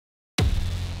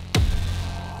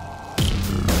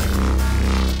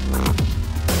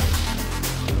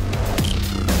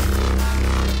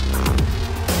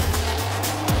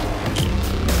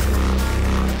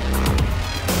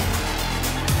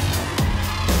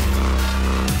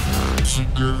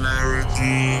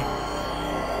Singularity.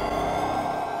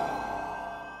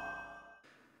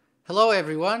 Hello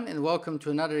everyone and welcome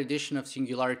to another edition of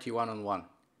Singularity One-on-One.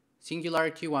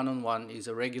 Singularity One-on-One is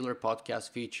a regular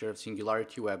podcast feature of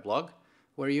Singularity weblog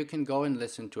where you can go and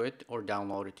listen to it or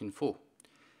download it in full.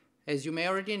 As you may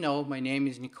already know, my name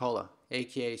is Nicola,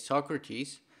 aka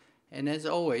Socrates, and as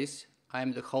always, I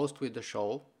am the host with the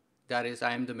show, that is,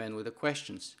 I am the man with the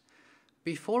questions.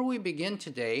 Before we begin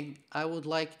today, I would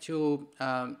like to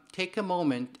take a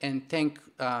moment and thank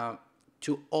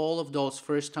to all of those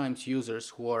first-time users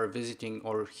who are visiting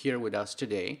or here with us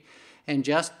today, and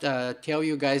just tell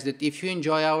you guys that if you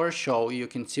enjoy our show, you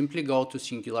can simply go to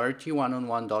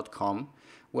singularityOneOnOne.com,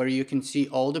 where you can see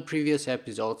all the previous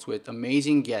episodes with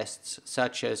amazing guests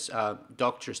such as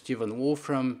Dr. Stephen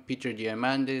Wolfram, Peter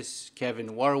Diamandis,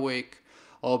 Kevin Warwick,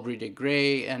 Aubrey de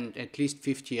Grey, and at least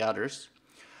 50 others.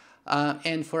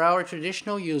 And for our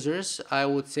traditional users, I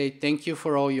would say thank you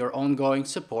for all your ongoing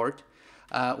support,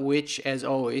 which, as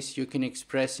always, you can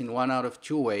express in one out of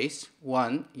two ways.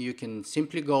 One, you can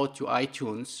simply go to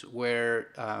iTunes, where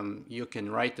you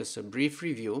can write us a brief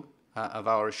review of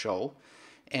our show.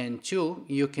 And two,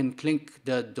 you can click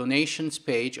the donations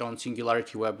page on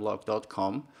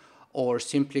singularityweblog.com, or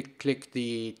simply click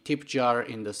the tip jar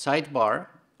in the sidebar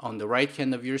on the right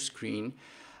hand of your screen,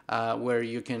 where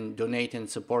you can donate and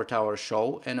support our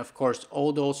show. And of course,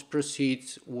 all those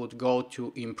proceeds would go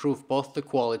to improve both the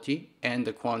quality and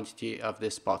the quantity of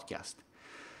this podcast.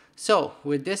 So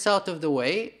with this out of the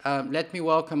way, let me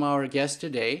welcome our guest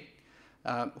today,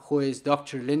 who is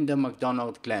Dr. Linda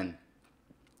MacDonald Glenn.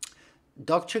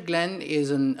 Dr. Glenn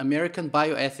is an American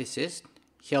bioethicist,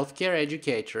 healthcare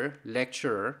educator,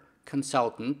 lecturer,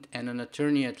 consultant, and an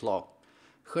attorney at law.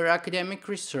 Her academic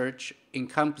research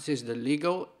encompasses the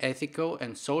legal, ethical,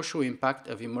 and social impact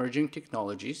of emerging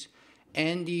technologies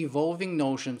and the evolving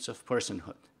notions of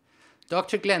personhood.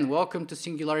 Dr. Glenn, welcome to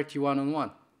Singularity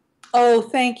One-on-One. Oh,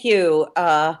 thank you.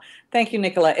 Thank you,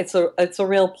 Nicola. It's a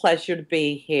real pleasure to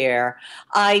be here.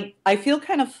 I feel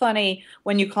kind of funny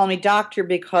when you call me doctor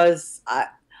because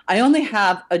I only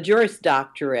have a Juris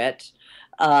Doctorate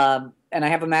and I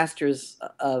have a master's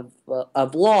of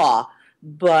law.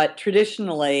 But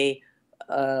traditionally,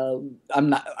 I'm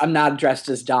not addressed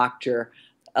as doctor.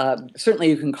 Certainly,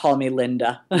 you can call me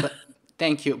Linda.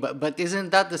 Thank you. But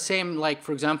isn't that the same, like,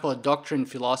 for example, a doctor in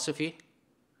philosophy?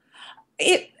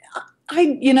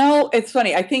 It's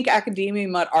funny. I think academia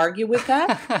might argue with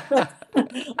that.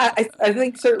 I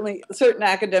think certainly certain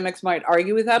academics might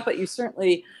argue with that, but you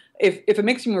certainly, if it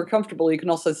makes you more comfortable, you can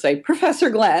also say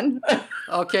Professor Glenn.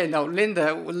 Okay, no,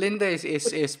 Linda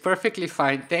is perfectly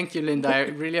fine. Thank you, Linda. I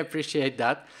really appreciate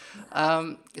that.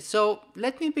 So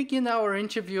let me begin our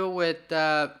interview with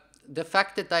the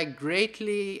fact that I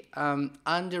greatly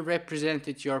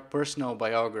underrepresented your personal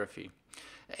biography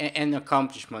and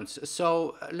accomplishments.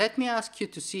 So let me ask you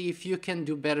to see if you can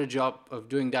do a better job of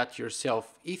doing that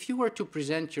yourself. If you were to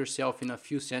present yourself in a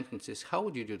few sentences, how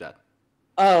would you do that?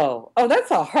 Oh, that's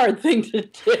a hard thing to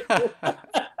do.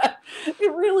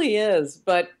 It really is,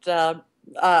 but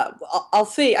I'll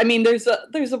see. I mean, there's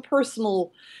a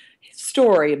personal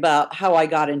story about how I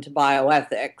got into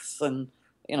bioethics, and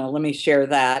let me share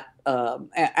that.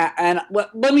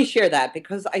 Let me share that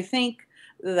because I think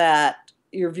that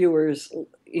your viewers,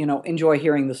 enjoy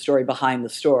hearing the story behind the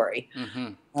story.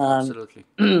 Mm-hmm. Absolutely.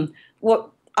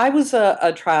 I was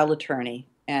a trial attorney,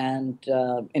 and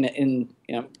in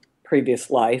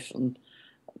previous life, and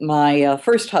my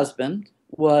first husband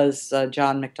was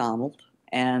John MacDonald,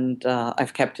 and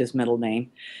I've kept his middle name.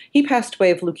 He passed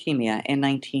away of leukemia in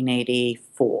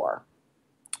 1984.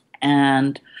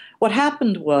 And what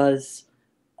happened was,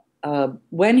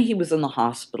 when he was in the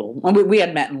hospital, we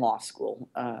had met in law school,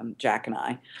 Jack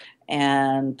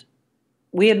and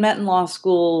we had met in law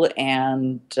school,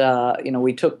 and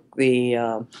we took he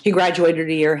graduated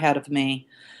a year ahead of me,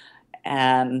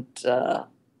 and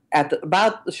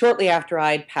about shortly after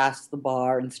I'd passed the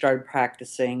bar and started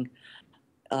practicing,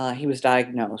 he was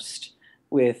diagnosed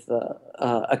with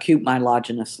acute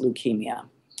myelogenous leukemia.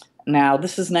 Now,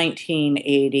 this is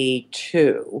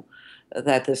 1982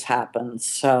 that this happened,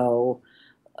 so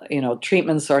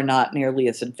treatments are not nearly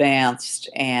as advanced,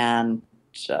 and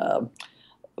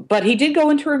but he did go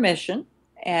into remission,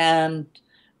 and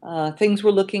things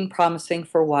were looking promising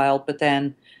for a while, but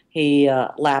then he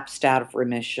lapsed out of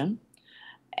remission.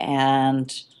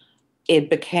 And it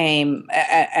became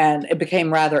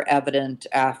rather evident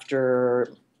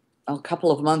after a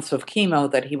couple of months of chemo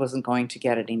that he wasn't going to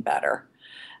get any better.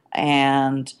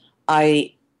 And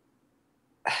I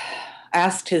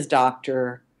asked his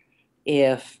doctor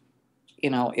if,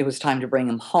 it was time to bring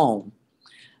him home.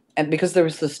 and because there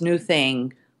was this new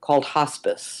thing called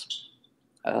hospice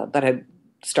that had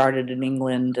started in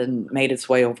England and made its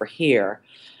way over here.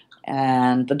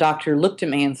 And the doctor looked at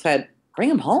me and said, "Bring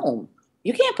him home.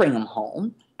 You can't bring him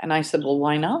home." And I said, "Well,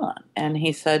 why not?" And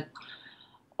he said,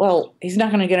 "Well, he's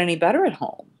not going to get any better at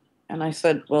home." And I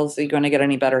said, "Well, is he going to get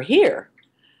any better here?"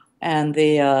 And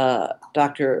the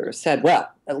doctor said, "Well,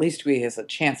 at least he has a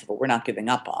chance of it. We're not giving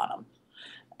up on him."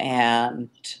 And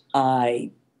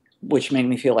which made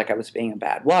me feel like I was being a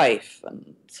bad wife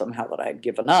and somehow that I'd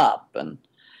given up. And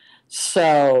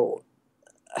so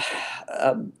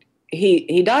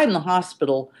he died in the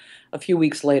hospital a few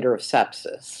weeks later of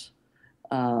sepsis.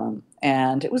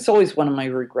 And it was always one of my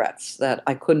regrets that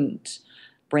I couldn't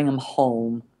bring him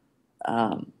home.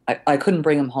 I couldn't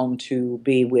bring him home to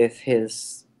be with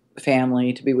his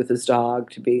family, to be with his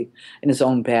dog, to be in his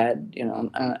own bed,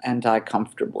 and die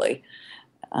comfortably.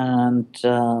 And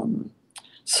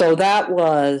so that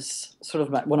was sort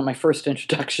of one of my first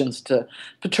introductions to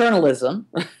paternalism.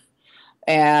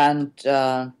 And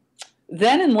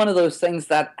then in one of those things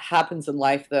that happens in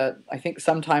life that I think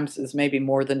sometimes is maybe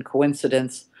more than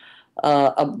coincidence,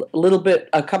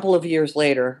 a couple of years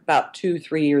later, about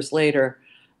 2-3 years later,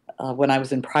 when I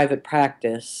was in private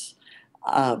practice,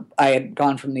 I had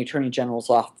gone from the Attorney General's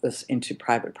office into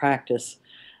private practice.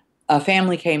 A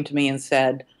family came to me and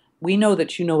said, "We know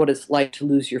that you know what it's like to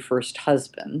lose your first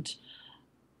husband.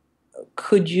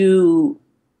 Could you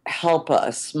help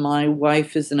us? My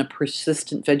wife is in a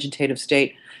persistent vegetative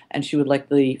state, and she would like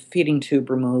the feeding tube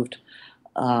removed."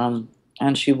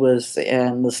 And she was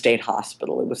in the state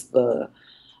hospital. It was the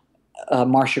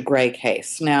Marcia Gray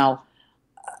case. Now,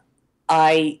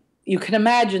 you can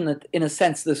imagine that, in a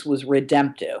sense, this was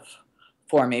redemptive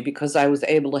for me because I was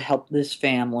able to help this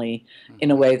family in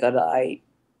a way that I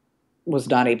was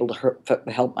not able to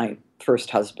help my first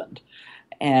husband.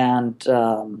 And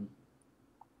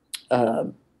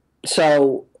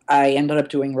so I ended up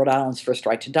doing Rhode Island's first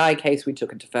right to die case. We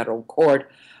took it to federal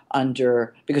court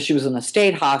because she was in a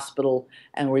state hospital,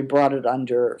 and we brought it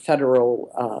under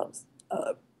federal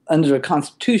under a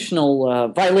constitutional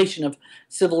violation of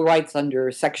civil rights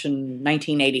under Section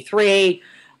 1983,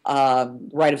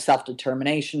 right of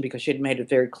self-determination, because she had made it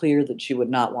very clear that she would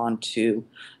not want to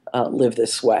live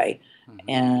this way. Mm-hmm.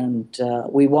 And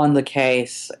we won the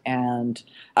case, and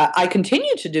I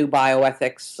continued to do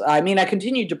bioethics. I mean, I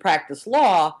continued to practice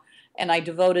law, and I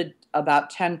devoted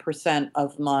about 10%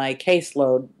 of my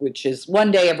caseload, which is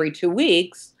one day every 2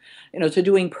 weeks, to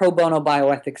doing pro bono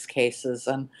bioethics cases.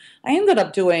 And I ended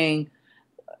up doing,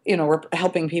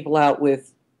 helping people out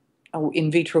with in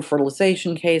vitro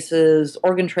fertilization cases,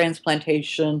 organ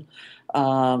transplantation,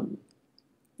 I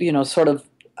sort of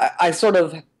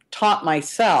taught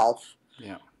myself,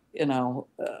 yeah.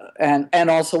 And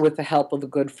also with the help of a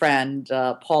good friend,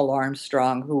 Paul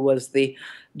Armstrong, who was the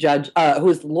judge, who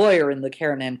was the lawyer in the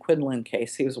Karen Ann Quinlan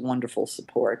case. He was a wonderful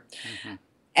support. Mm-hmm.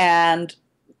 And,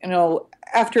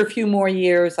 after a few more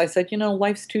years, I said,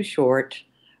 life's too short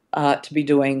to be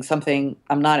doing something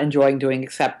I'm not enjoying doing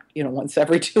except, once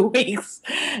every 2 weeks.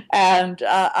 And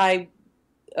I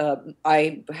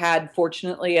had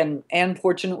fortunately and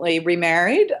fortunately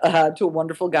remarried to a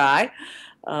wonderful guy,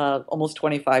 almost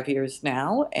 25 years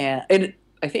now. And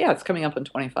I think, it's coming up in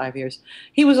 25 years.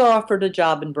 He was offered a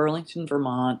job in Burlington,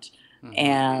 Vermont, mm-hmm.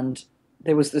 and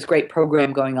there was this great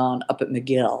program going on up at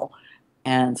McGill.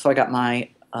 And so I got my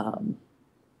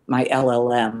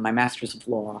LLM, my Master's of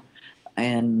Law,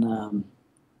 in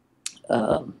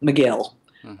McGill.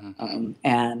 Mm-hmm.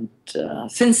 And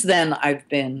since then,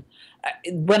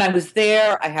 when I was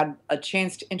there, I had a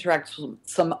chance to interact with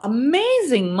some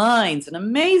amazing minds and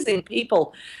amazing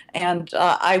people. And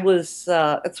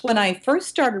it's when I first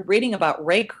started reading about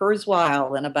Ray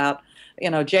Kurzweil and about,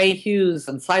 Jay Hughes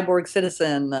and Cyborg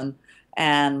Citizen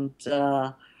and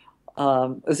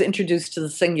was introduced to the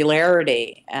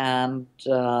Singularity. And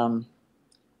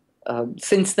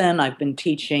since then, I've been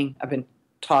teaching. I've been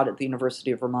taught at the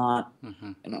University of Vermont,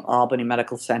 mm-hmm. Albany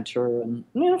Medical Center, and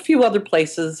a few other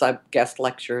places I've guest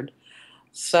lectured.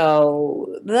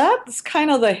 So that's kind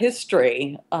of the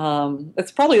history.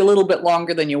 It's probably a little bit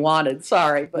longer than you wanted.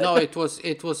 Sorry, but no, it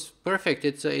was perfect.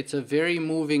 It's a very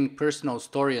moving personal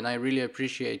story, and I really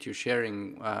appreciate you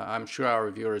sharing. I'm sure our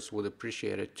viewers would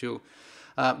appreciate it too.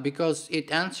 Because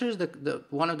it answers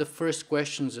one of the first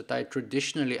questions that I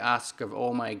traditionally ask of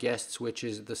all my guests, which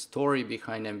is the story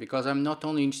behind them. Because I'm not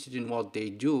only interested in what they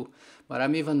do, but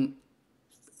I'm even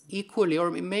equally,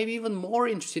 or maybe even more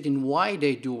interested in why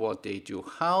they do what they do,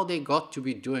 how they got to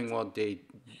be doing what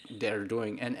they're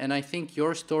doing. And I think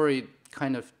your story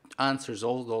kind of answers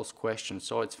all those questions.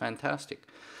 So it's fantastic.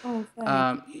 Oh,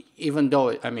 thanks. Even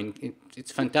though, I mean,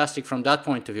 it's fantastic from that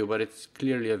point of view, but it's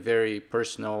clearly a very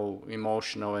personal,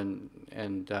 emotional,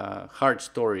 and hard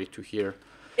story to hear.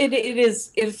 It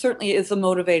is. It certainly is a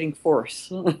motivating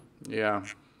force. Yeah.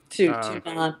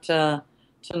 To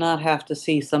not have to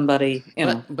see somebody, you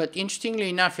know. But interestingly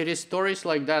enough, it is stories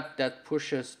like that that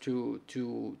push us to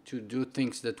do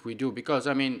things that we do. Because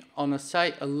I mean, on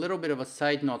a little bit of a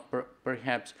side note,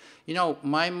 perhaps, you know,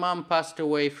 my mom passed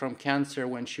away from cancer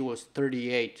when she was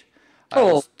 38. I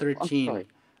was 13. I'm sorry.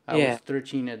 I was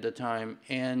 13 at the time,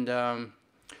 and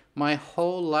my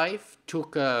whole life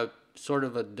took a sort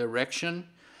of a direction,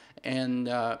 and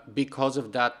because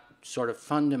of that sort of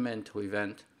fundamental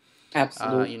event.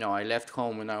 Absolutely. You know, I left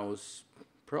home when I was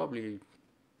probably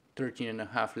 13 and a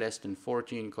half, less than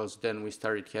 14, because then we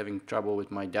started having trouble with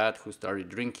my dad, who started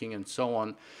drinking and so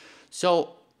on.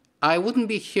 So I wouldn't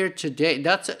be here today.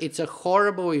 It's a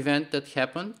horrible event that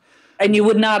happened. And you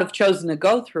would not have chosen to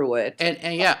go through it.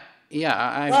 And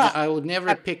I would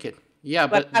never pick it. Yeah,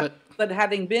 but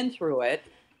having been through it.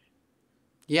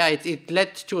 Yeah, it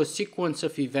led to a sequence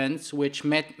of events which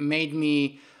made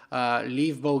me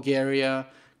leave Bulgaria,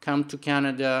 come to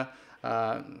Canada.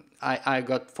 I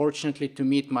got fortunately to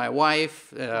meet my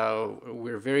wife.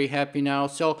 We're very happy now.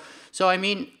 So I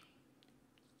mean,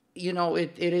 you know,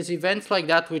 it is events like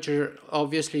that which are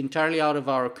obviously entirely out of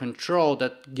our control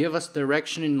that give us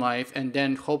direction in life, and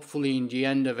then hopefully in the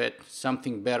end of it,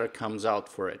 something better comes out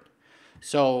for it.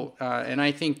 So, and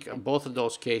I think both of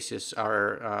those cases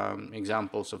are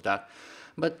examples of that.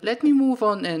 But let me move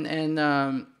on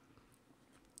and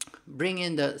bring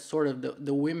in the sort of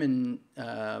the women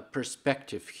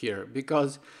perspective here,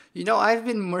 because, you know, I've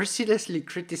been mercilessly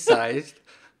criticized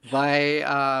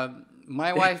by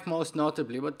my wife most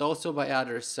notably, but also by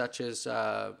others such as,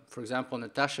 for example,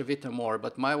 Natasha Whittemore.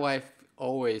 But my wife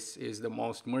always is the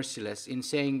most merciless in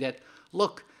saying that,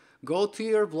 look, go to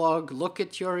your blog, look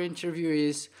at your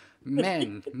interviewees,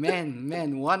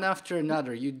 men, one after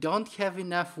another. You don't have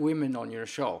enough women on your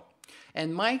show.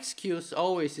 And my excuse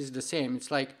always is the same. It's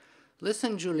like,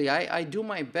 listen, Julie, I do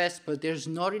my best, but there's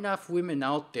not enough women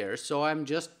out there, so I'm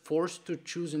just forced to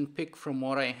choose and pick from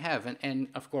what I have, and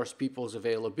of course, people's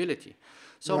availability.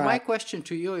 So my question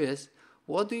to you is,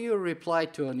 what do you reply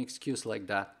to an excuse like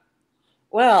that?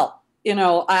 Well, you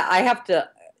know, I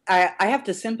have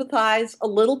to sympathize a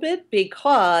little bit,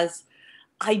 because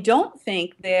I don't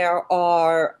think there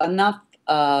are enough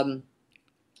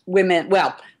women.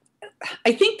 Well,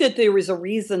 I think that there is a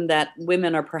reason that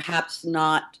women are perhaps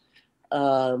not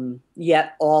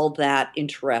yet all that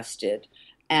interested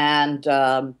and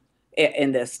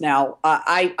in this. Now,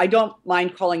 I don't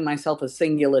mind calling myself a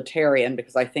singularitarian,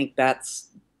 because I think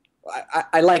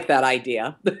I like that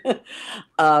idea.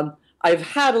 I've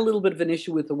had a little bit of an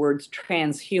issue with the words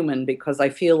transhuman, because I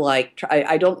feel like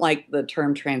I don't like the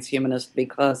term transhumanist,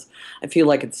 because I feel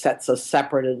like it sets us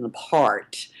separate and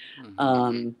apart,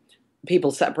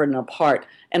 people separate and apart.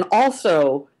 And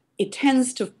also, it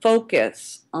tends to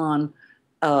focus on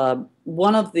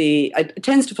it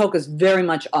tends to focus very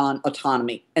much on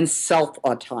autonomy and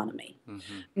self-autonomy.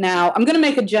 Now, I'm going to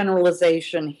make a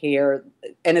generalization here,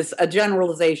 and it's a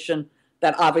generalization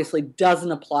that obviously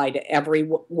doesn't apply to every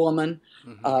woman.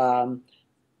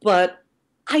 But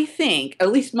I think,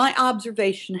 at least my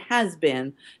observation has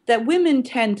been, that women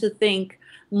tend to think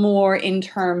more in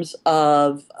terms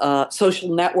of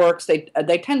social networks.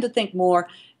 They tend to think more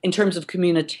in terms of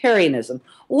communitarianism.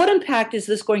 What impact is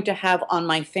this going to have on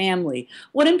my family?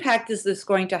 What impact is this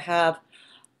going to have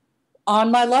on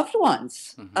my loved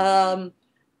ones?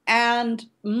 And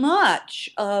much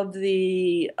of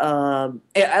the,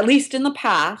 at least in the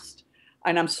past,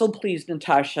 and I'm so pleased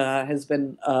Natasha has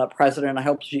been president. I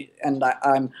hope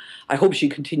I hope she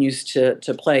continues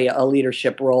to play a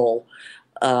leadership role.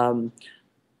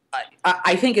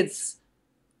 I think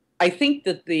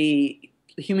that the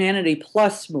Humanity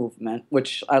Plus movement,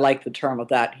 which I like the term of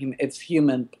that, it's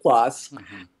human plus,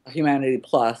 Humanity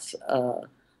Plus,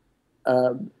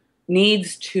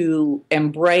 needs to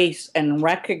embrace and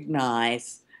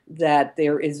recognize that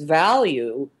there is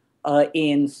value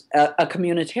in a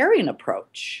communitarian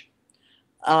approach.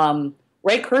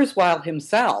 Ray Kurzweil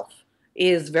himself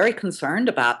is very concerned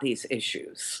about these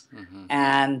issues,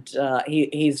 and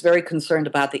he's very concerned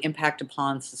about the impact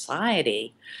upon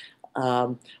society.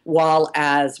 While,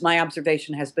 as my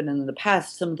observation has been in the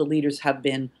past, some of the leaders have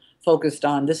been focused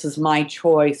on, this is my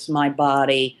choice, my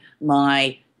body,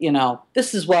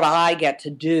 this is what I get to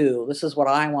do. This is what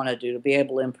I want to do to be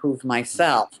able to improve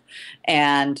myself.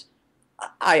 And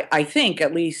I think,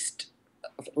 at least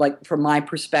like from my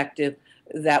perspective,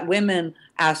 that women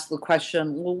ask the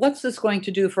question, well, what's this going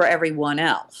to do for everyone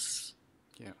else?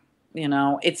 Yeah. You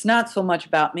know, it's not so much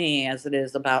about me as it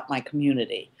is about my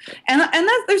community. And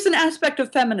there's an aspect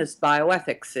of feminist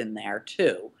bioethics in there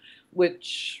too,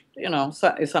 which, you know,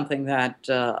 is something that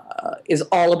is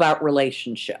all about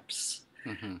relationships.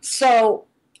 Mm-hmm. So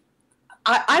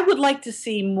I would like to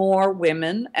see more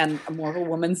women and more of a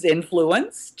woman's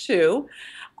influence too.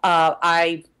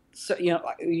 So,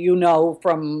 you know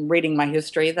from reading my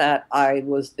history that I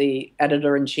was the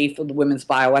editor-in-chief of the Women's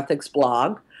Bioethics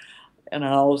blog, you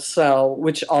know, so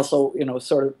which also, you know,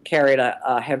 sort of carried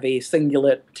a heavy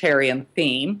singularitarian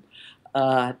theme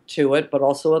to it, but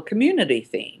also a community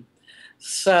theme.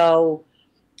 So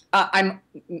I'm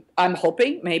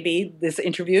hoping maybe this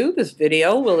interview, this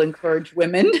video, will encourage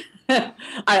women,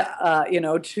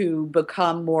 to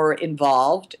become more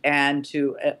involved and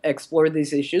to explore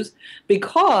these issues,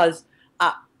 because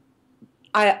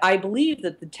I believe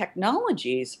that the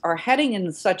technologies are heading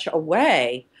in such a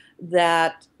way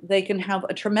that they can have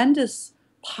a tremendous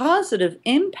positive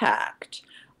impact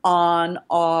on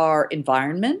our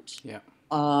environment. Yeah.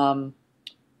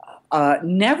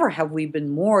 Never have we been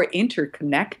more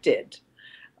interconnected,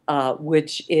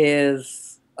 which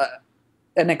is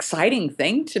an exciting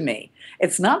thing to me.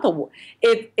 It's not the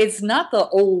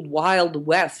old Wild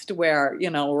West where, you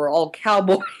know, we're all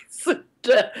cowboys.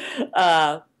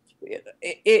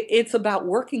 It's about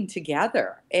working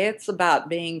together. It's about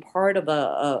being part of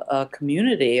a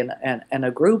community and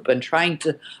a group and trying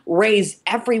to raise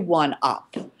everyone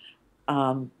up.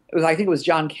 I think it was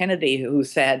John Kennedy who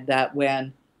said that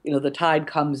when, you know, the tide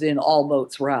comes in, all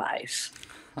boats rise.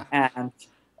 And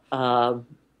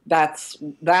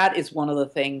that is one of the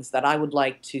things that I would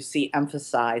like to see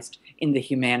emphasized in the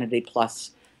Humanity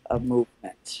Plus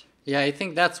movement. Yeah, I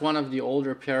think that's one of the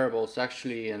older parables,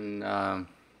 actually, in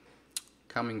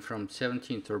coming from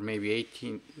 17th or maybe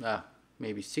 18th,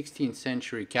 maybe 16th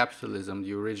century capitalism,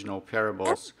 the original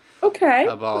parables. Okay.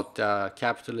 About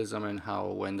capitalism and how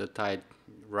when the tide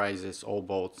rises, all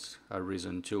boats are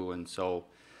risen too, and so.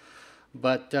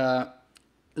 But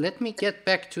let me get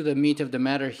back to the meat of the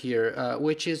matter here,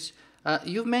 which is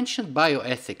you've mentioned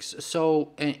bioethics.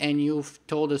 So, and you've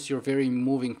told us your very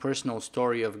moving personal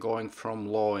story of going from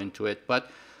law into it. But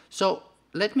so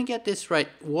let me get this right.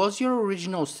 Was your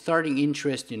original starting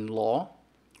interest in law,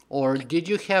 or did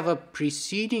you have a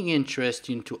preceding interest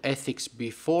into ethics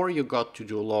before you got to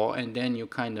do law, and then you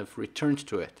kind of returned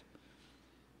to it?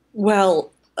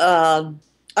 Well,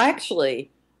 actually,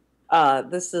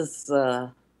 this is,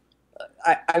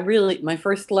 I really, my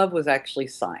first love was actually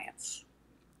science.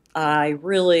 I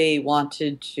really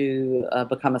wanted to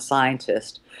become a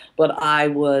scientist, but I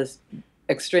was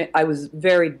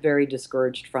very, very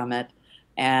discouraged from it.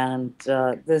 And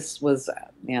this was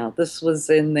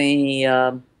in the,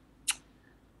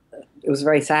 it was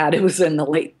very sad. It was in the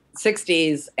late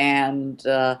 60s, and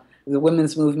the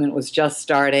women's movement was just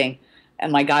starting.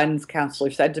 And my guidance counselor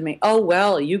said to me, "Oh,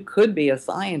 well, you could be a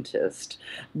scientist,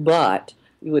 but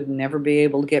you would never be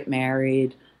able to get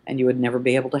married, and you would never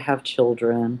be able to have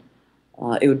children.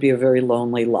 It would be a very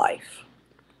lonely life."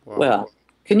 Wow. Well,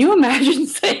 can you imagine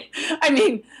saying, I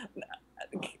mean,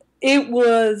 it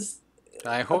was...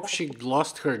 I hope she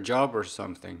lost her job or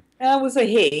something. It was a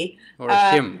he. Or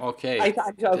him, okay.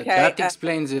 Okay. That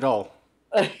explains it all.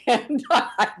 And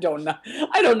I don't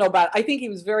know about it. I think he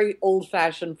was very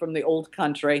old-fashioned from the old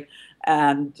country,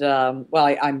 and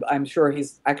I'm sure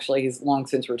he's long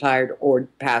since retired or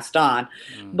passed on.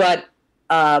 But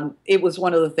it was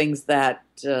one of the things that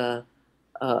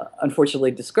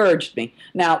unfortunately discouraged me.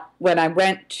 Now, when I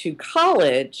went to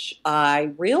college,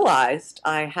 I realized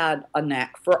I had a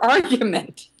knack for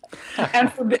argument.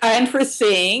 and for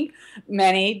seeing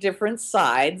many different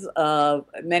sides of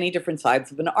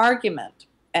an argument.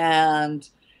 And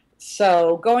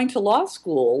so going to law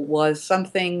school was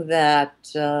something that,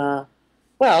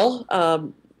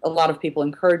 a lot of people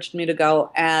encouraged me to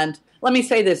go. And let me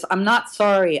say this, I'm not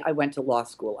sorry I went to law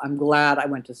school. I'm glad I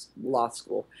went to law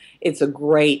school. It's a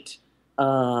great,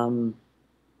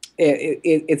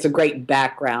 it's a great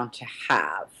background to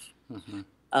have.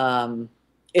 Mm-hmm.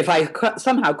 If I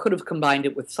somehow could have combined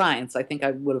it with science, I think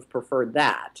I would have preferred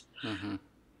that. Mm-hmm.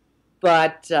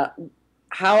 But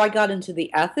how I got into the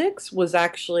ethics was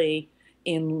actually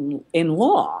in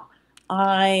law.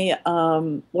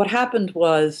 What happened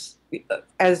was,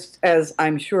 as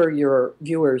I'm sure your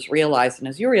viewers realize, and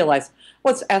as you realize,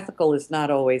 what's ethical is not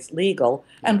always legal,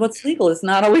 and what's legal is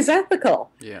not always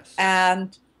ethical. Yes.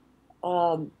 And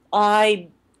I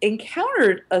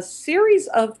encountered a series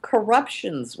of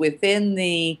corruptions within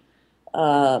the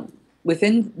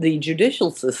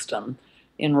judicial system,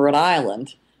 in Rhode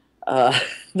Island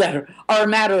that are a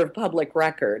matter of public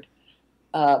record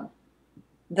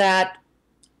that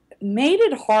made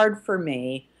it hard for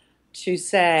me to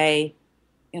say,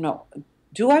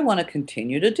 do I want to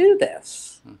continue to do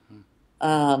this?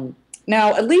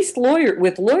 Now, at least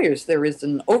with lawyers, there is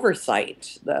an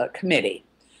oversight committee,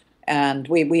 and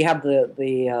we have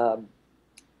the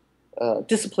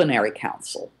disciplinary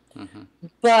council.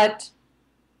 But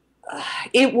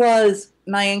it was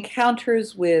my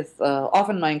encounters with,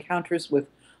 often my encounters with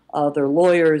other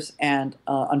lawyers and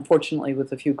unfortunately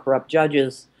with a few corrupt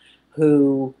judges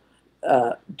who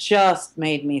just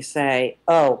made me say,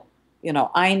 oh,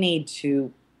 I need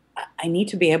to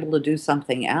be able to do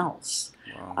something else.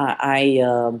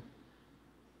 Wow.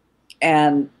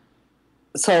 And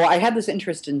so I had this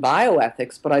interest in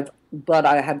bioethics, but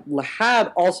I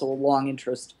had also a long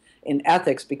interest in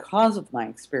ethics because of my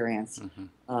experience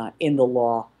in the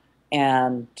law,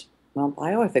 and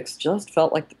bioethics just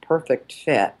felt like the perfect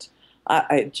fit.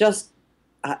 I did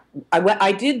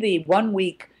the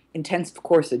 1-week intensive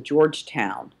course at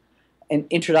Georgetown, an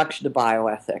introduction to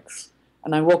bioethics,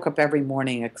 and I woke up every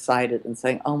morning excited and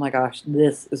saying, "Oh my gosh,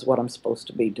 this is what I'm supposed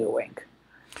to be doing."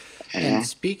 And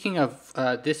speaking of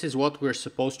this is what we're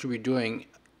supposed to be doing,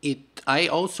 I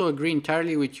also agree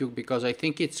entirely with you, because I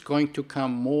think it's going to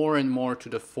come more and more to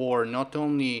the fore, not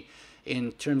only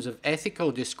in terms of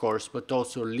ethical discourse, but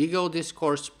also legal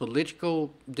discourse,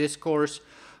 political discourse,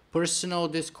 personal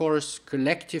discourse,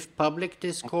 collective public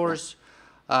discourse,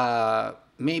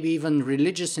 maybe even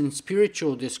religious and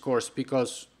spiritual discourse,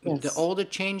 because all the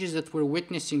changes that we're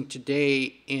witnessing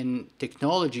today in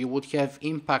technology would have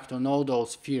impact on all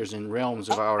those spheres and realms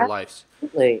of our lives.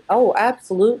 Absolutely. Oh,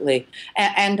 absolutely.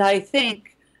 And I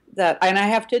think that, and I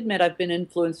have to admit, I've been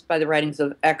influenced by the writings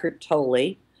of Eckhart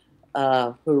Tolle,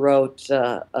 who wrote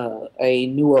A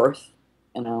New Earth,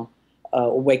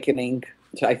 awakening.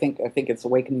 I think it's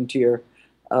awakening to your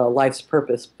life's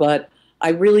purpose. But I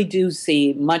really do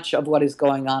see much of what is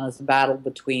going on as a battle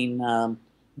between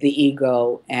the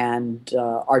ego and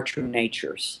our true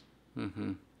natures.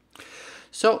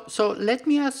 So let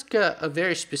me ask a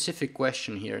very specific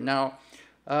question here. Now,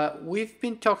 we've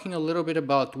been talking a little bit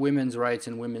about women's rights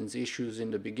and women's issues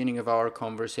in the beginning of our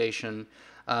conversation.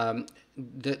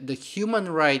 The human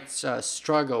rights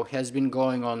struggle has been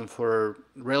going on for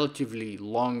relatively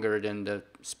longer than the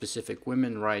specific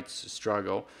women's rights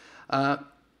struggle.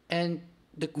 And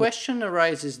the question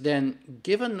arises then,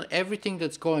 given everything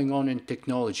that's going on in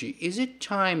technology, is it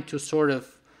time to sort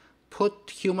of put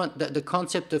the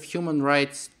concept of human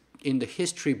rights in the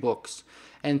history books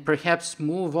and perhaps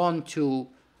move on to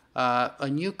a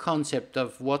new concept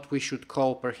of what we should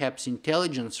call perhaps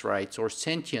intelligence rights or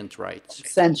sentient rights?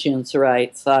 Sentience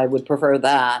rights, I would prefer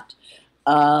that.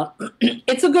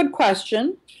 It's a good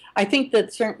question. I think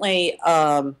that certainly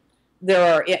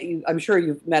there are, I'm sure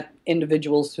you've met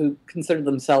individuals who consider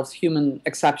themselves human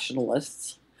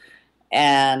exceptionalists.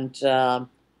 And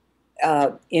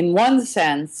in one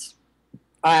sense,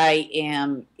 I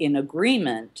am in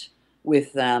agreement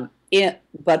with them,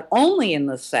 but only in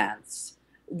the sense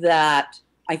that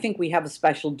I think we have a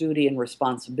special duty and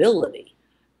responsibility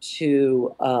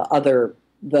to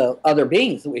the other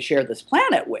beings that we share this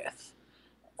planet with,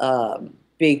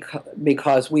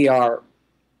 because we are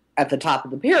at the top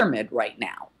of the pyramid right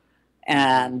now.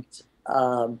 And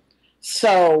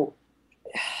so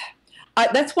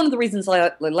that's one of the reasons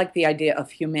I like the idea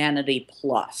of humanity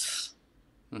plus.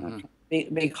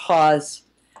 Because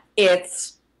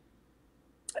it's,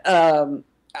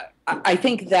 I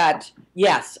think that,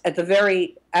 yes, at the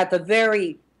very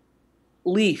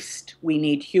least, we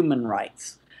need human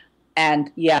rights.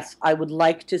 And yes, I would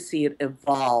like to see it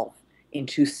evolve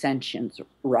into sentient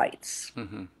rights.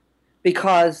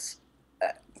 Because,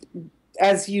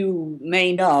 as you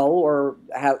may know, or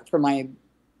have from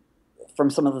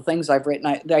some of the things I've written,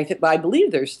 I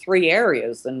believe there's 3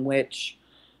 areas in which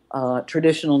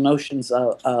traditional notions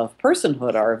of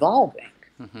personhood are evolving.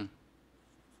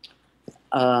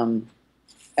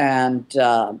 And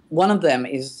one of them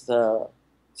is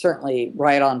certainly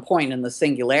right on point in the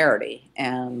singularity,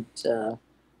 and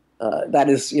that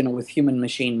is, with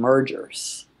human-machine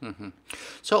mergers.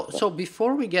 So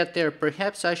before we get there,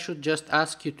 perhaps I should just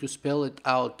ask you to spell it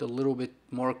out a little bit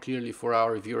more clearly for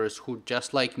our viewers who,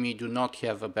 just like me, do not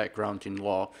have a background in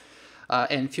law.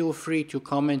 And feel free to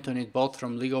comment on it both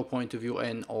from legal point of view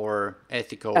and or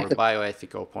ethical or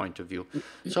bioethical point of view.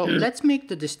 So let's make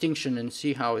the distinction and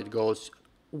see how it goes.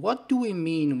 What do we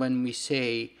mean when we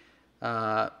say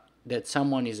that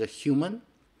someone is a human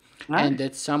and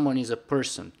that someone is a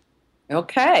person?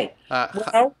 Okay. What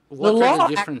are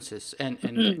the differences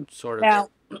and sort of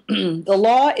the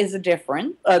law is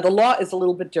the law is a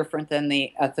little bit different than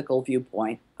the ethical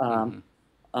viewpoint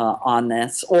on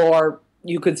this, or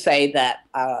you could say that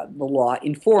the law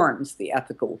informs the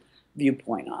ethical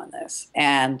viewpoint on this.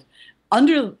 And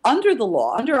under the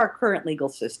law, under our current legal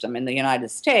system in the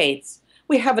United States,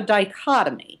 we have a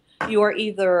dichotomy. You are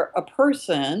either a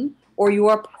person or you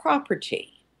are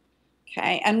property.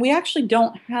 Okay, and we actually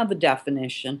don't have a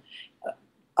definition,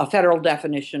 a federal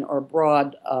definition or a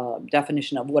broad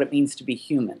definition of what it means to be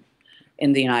human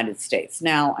in the United States.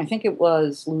 Now, I think it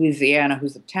was Louisiana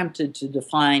who's attempted to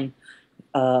define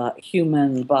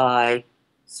human by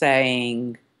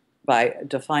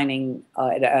defining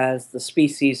it as the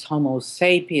species Homo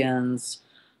sapiens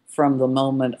from the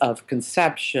moment of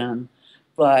conception,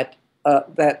 but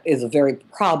that is a very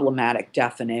problematic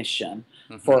definition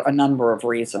for a number of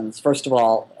reasons. First of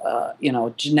all,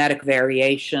 genetic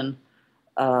variation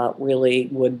really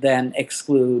would then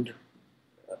exclude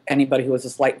anybody who has a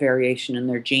slight variation in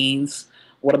their genes.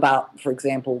 What about, for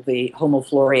example, the Homo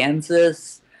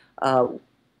floresiensis?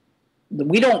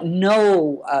 We don't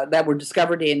know that were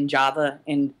discovered in Java,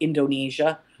 in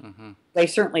Indonesia. They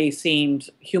certainly seemed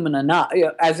human enough,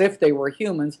 as if they were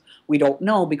humans. We don't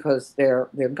know because they're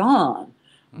gone.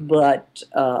 But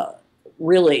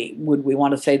really, would we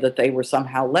want to say that they were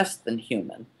somehow less than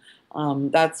human?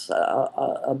 That's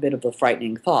a bit of a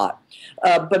frightening thought.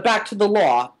 But back to the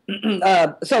law.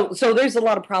 So there's a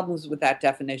lot of problems with that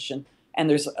definition, and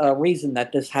there's a reason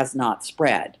that this has not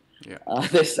spread. Yeah.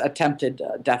 This attempted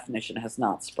definition has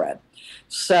not spread.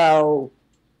 So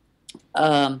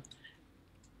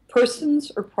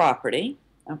persons or property,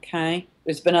 okay,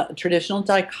 there's been a traditional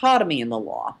dichotomy in the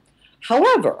law.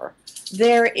 However,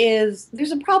 there's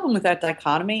a problem with that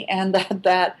dichotomy, and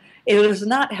that it is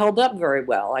not held up very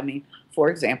well. I mean, for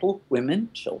example, women,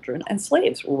 children, and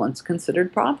slaves were once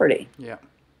considered property. Yeah.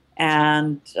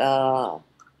 And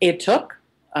it's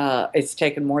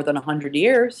taken more than 100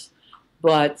 years,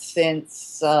 but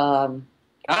since the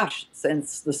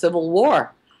Civil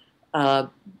War,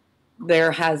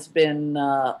 there has been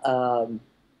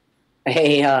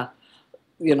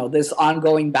this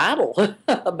ongoing battle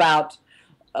about.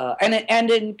 And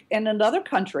in other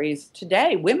countries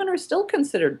today, women are still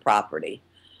considered property.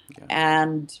 Yeah.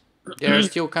 And there are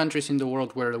still countries in the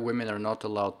world where the women are not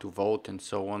allowed to vote and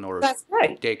so on, or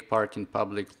take part in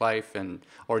public life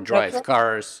or drive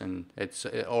cars, and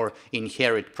or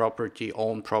inherit property,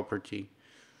 own property.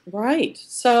 Right.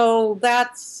 So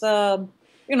that's that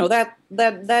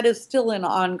is still an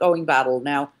ongoing battle.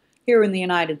 Now, here in the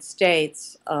United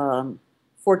States,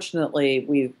 fortunately,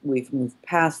 we've moved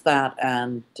past that,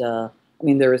 and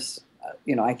there is,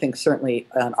 I think certainly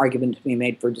an argument to be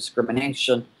made for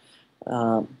discrimination,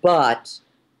 but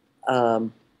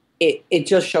it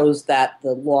just shows that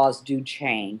the laws do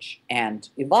change and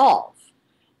evolve.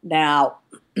 Now,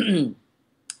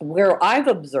 where I've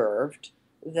observed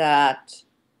that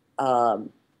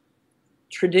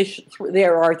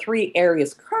there are three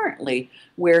areas currently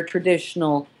where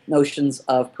traditional notions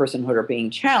of personhood are being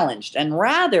challenged, and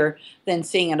rather than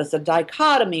seeing it as a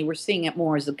dichotomy, we're seeing it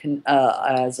more as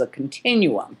a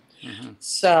continuum.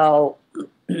 So,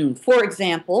 for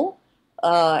example,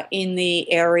 in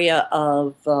the area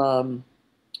of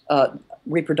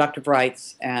reproductive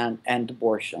rights and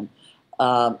abortion,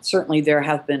 certainly there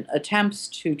have been attempts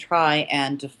to try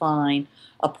and define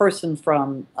a person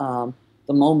from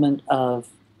the moment of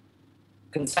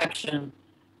conception,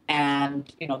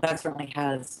 and that certainly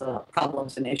has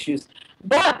problems and issues.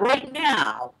 But right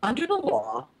now, under the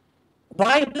law,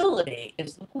 viability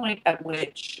is the point at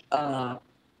which a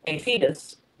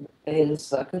fetus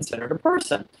is considered a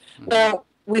person. Well,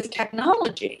 with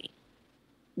technology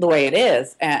the way it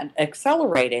is and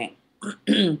accelerating,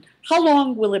 how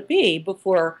long will it be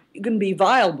before you can be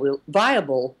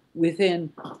viable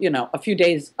within a few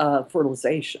days of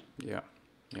fertilization? Yeah.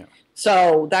 Yeah.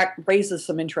 So that raises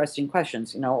some interesting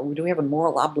questions. Do we have a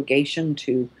moral obligation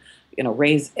to,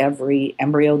 raise every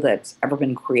embryo that's ever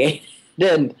been created?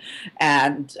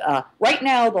 And right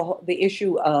now, the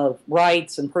issue of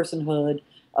rights and personhood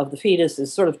of the fetus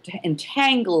is sort of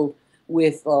entangled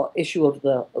with the issue of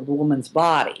the woman's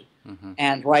body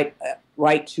and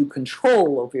right to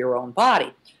control over your own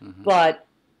body. But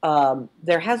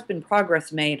there has been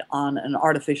progress made on an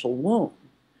artificial womb,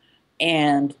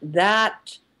 and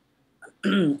that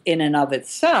in and of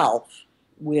itself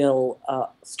will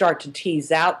start to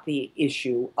tease out the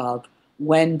issue of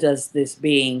when does this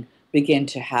being begin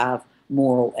to have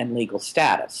moral and legal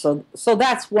status. So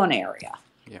that's one area.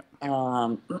 Yeah.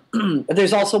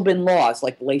 There's also been laws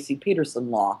like the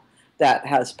Lacey-Peterson law that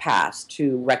has passed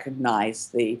to recognize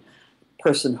the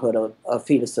personhood of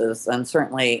fetuses, and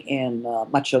certainly in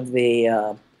much of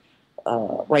the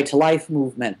right to life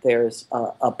movement, there's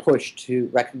a push to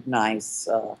recognize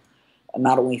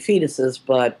not only fetuses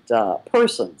but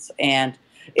persons. And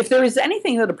if there is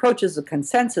anything that approaches a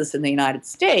consensus in the United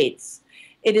States,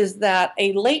 it is that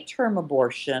a late-term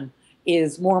abortion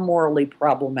is more morally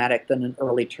problematic than an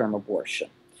early-term abortion.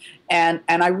 And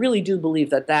I really do believe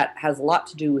that that has a lot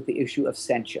to do with the issue of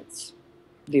sentience,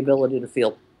 the ability to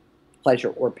feel pleasure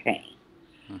or pain.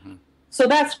 Mm-hmm. So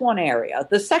that's one area.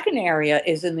 The second area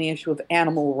is in the issue of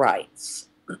animal rights.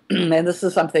 And this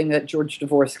is something that George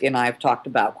Dvorsky and I have talked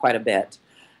about quite a bit.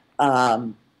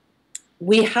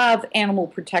 We have animal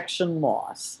protection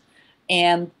laws,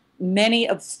 and many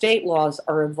of state laws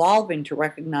are evolving to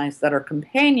recognize that our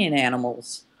companion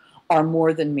animals are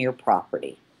more than mere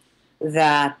property,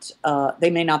 that they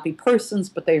may not be persons,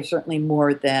 but they are certainly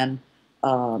more than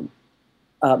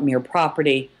mere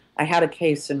property. I had a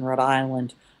case in Rhode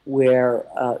Island where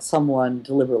someone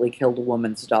deliberately killed a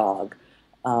woman's dog.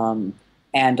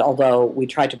 And although we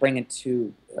tried to bring it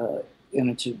to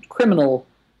criminal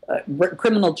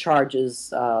charges,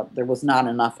 there was not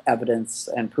enough evidence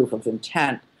and proof of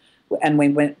intent. And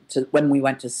when we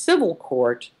went to civil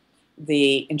court,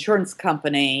 the insurance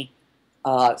company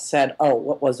said, "Oh,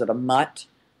 what was it, a mutt?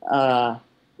 Why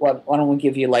don't we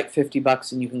give you like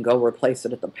 $50 and you can go replace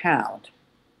it at the pound?"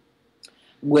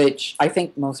 Which I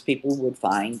think most people would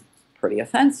find pretty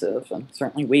offensive, and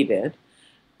certainly we did.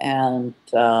 And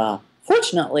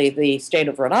fortunately, the state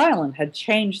of Rhode Island had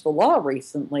changed the law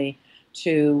recently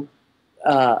to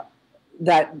that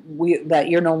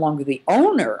you're no longer the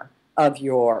owner of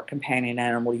your companion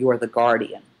animal, you're the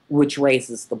guardian, which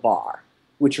raises the bar,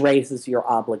 which raises your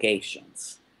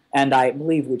obligations, and I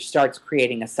believe which starts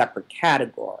creating a separate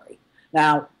category.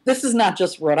 Now, this is not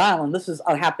just Rhode Island, this is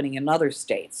happening in other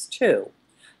states too,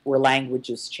 where language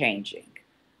is changing.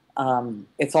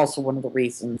 It's also one of the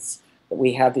reasons that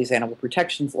we have these animal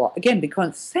protections laws, again,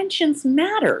 because sentience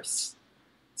matters.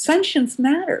 Sentience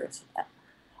matters.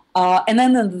 And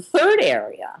then the third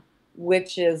area,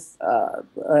 which is the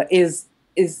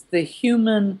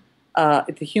human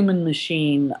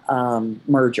machine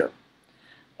merger,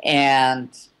 and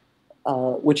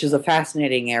which is a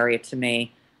fascinating area to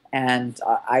me. And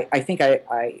I think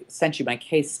I sent you my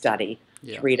case study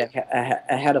to read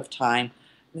ahead of time,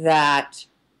 that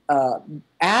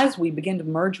as we begin to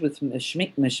merge with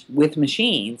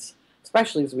machines,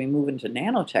 especially as we move into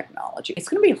nanotechnology, it's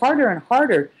going to be harder and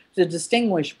harder to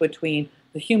distinguish between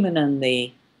the human and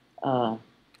the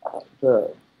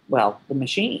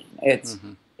machine. It's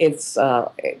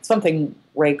something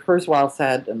Ray Kurzweil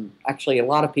said, and actually a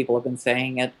lot of people have been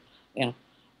saying it.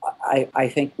 I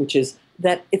think, which is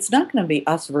that it's not going to be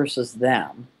us versus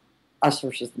them, us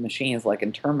versus the machines like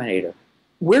in Terminator.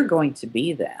 We're going to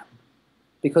be them,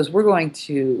 because we're going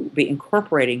to be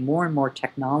incorporating more and more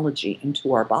technology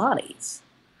into our bodies.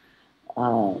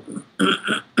 And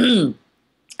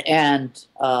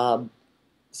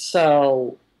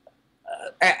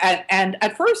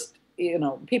at first,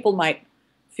 people might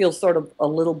feel sort of a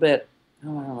little bit, I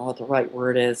don't know what the right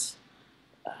word is,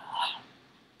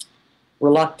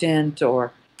 reluctant,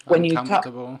 or when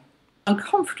uncomfortable.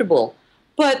 Uncomfortable.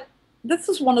 But this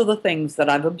is one of the things that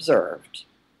I've observed,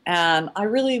 and I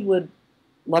really would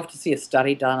love to see a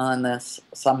study done on this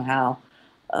somehow.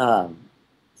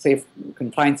 See if we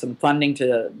can find some funding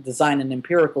to design an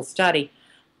empirical study.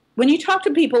 When you talk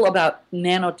to people about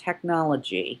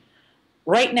nanotechnology,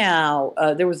 right now,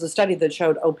 there was a study that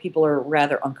showed, people are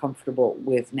rather uncomfortable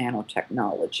with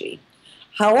nanotechnology.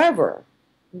 However,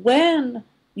 when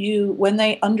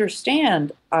they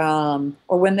understand, or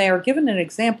when they are given an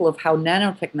example of how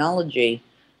nanotechnology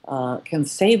can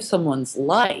save someone's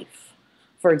life,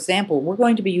 for example, we're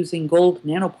going to be using gold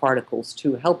nanoparticles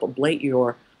to help ablate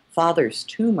your father's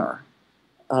tumor,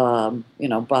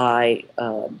 by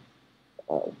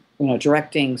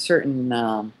directing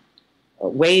certain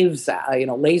waves,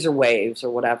 laser waves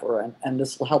or whatever, and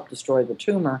this will help destroy the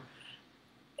tumor.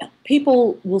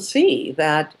 People will see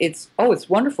that it's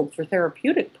wonderful for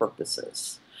therapeutic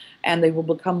purposes, and they will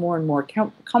become more and more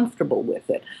comfortable with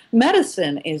it.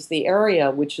 Medicine is the area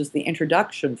which is the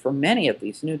introduction for many of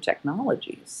these new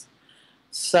technologies.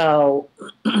 So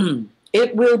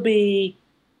it will be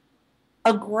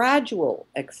a gradual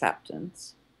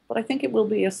acceptance, but I think it will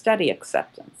be a steady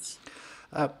acceptance.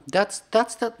 That's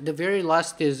the very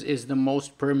last is the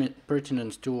most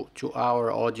pertinent to our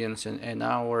audience and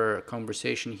our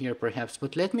conversation here, perhaps.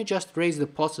 But let me just raise the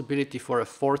possibility for a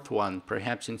fourth one,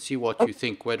 perhaps, and see what you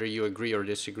think, whether you agree or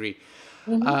disagree.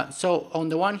 Mhm. So on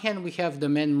the one hand, we have the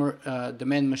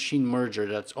man-machine merger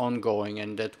that's ongoing,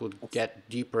 and that would get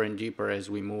deeper and deeper as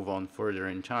we move on further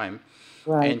in time,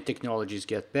 Right. and technologies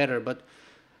get better. But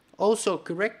also,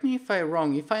 correct me if I'm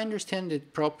wrong, if I understand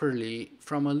it properly,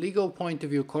 from a legal point of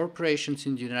view, corporations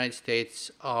in the United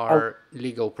States Oh, are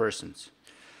legal persons.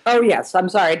 oh yes. I'm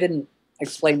sorry, I didn't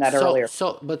explain that earlier.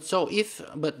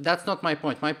 But that's not my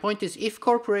point. My point is, if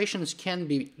corporations can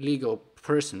be legal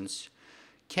persons,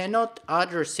 cannot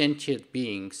other sentient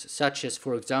beings, such as,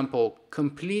 for example,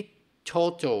 complete,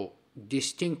 total,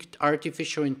 distinct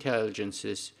artificial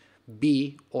intelligences,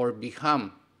 be or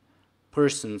become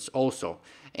persons also?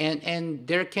 And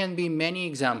there can be many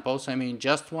examples. I mean,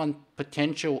 just one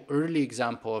potential early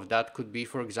example of that could be,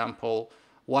 for example,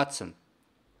 Watson.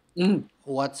 Mm,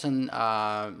 Watson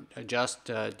just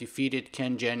defeated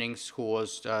Ken Jennings, who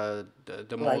was the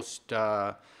right. most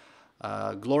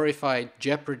glorified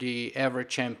Jeopardy ever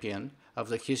champion of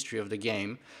the history of the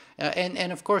game.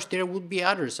 And of course, there would be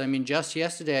others. I mean, just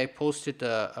yesterday I posted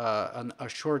a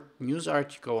short news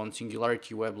article on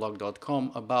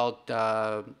singularityweblog.com about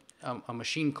a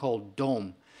machine called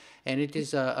Dome. And it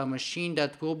is a machine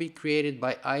that will be created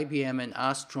by IBM and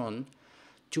Astron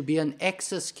to be an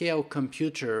exascale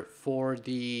computer for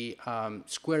the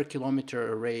square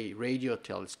kilometer array radio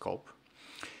telescope.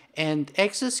 And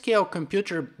exascale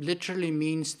computer literally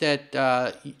means that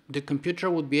the computer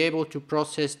would be able to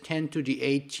process 10 to the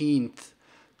 18th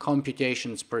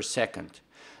computations per second.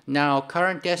 Now,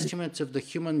 current estimates of the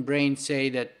human brain say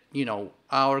that,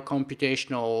 our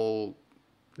computational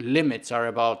limits are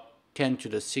about 10 to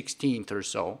the 16th or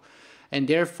so. And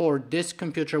therefore, this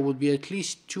computer would be at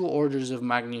least 2 orders of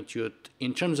magnitude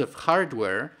in terms of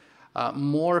hardware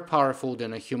more powerful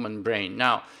than a human brain.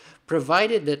 Now,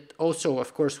 provided that also,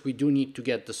 of course, we do need to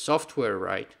get the software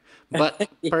right, but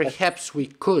Yes. perhaps we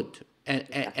could.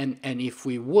 And if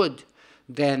we would,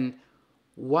 then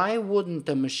why wouldn't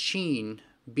a machine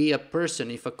be a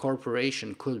person if a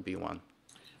corporation could be one?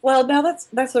 Well, now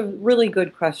that's a really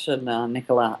good question,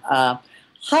 Nicola.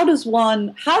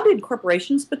 How did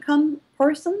corporations become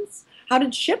persons? How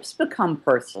did ships become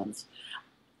persons?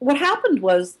 What happened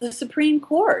was the Supreme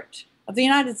Court of the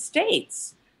United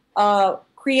States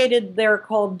created, they're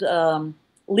called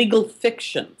legal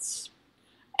fictions,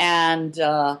 and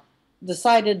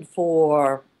decided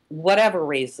for whatever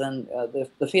reason,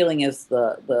 the feeling is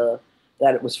that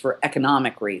it was for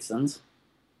economic reasons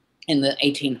in the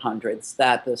 1800s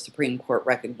that the Supreme Court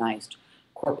recognized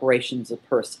corporations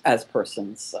as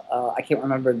persons. I can't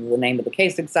remember the name of the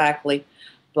case exactly,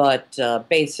 but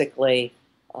basically,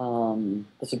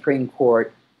 the Supreme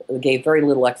Court gave very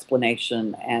little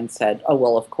explanation and said, "Oh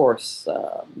well, of course,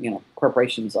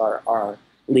 corporations are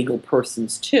legal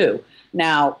persons too."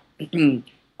 Now,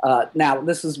 now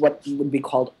this is what would be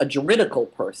called a juridical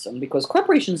person, because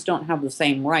corporations don't have the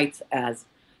same rights as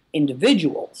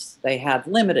individuals; they have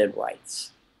limited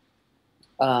rights,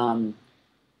 um,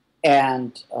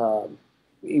 and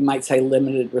you might say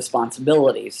limited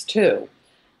responsibilities too.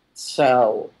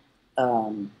 So.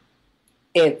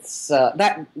 It's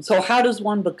that. So, how does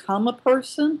one become a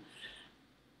person?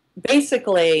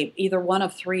 Basically, either one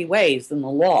of three ways in the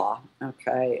law.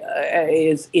 Okay,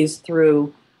 is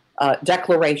through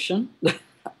declaration,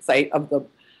 say of the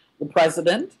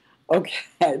president.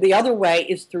 Okay, the other way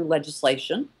is through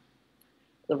legislation.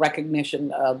 The recognition.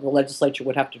 The legislature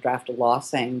would have to draft a law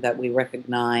saying that we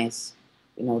recognize,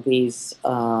 these,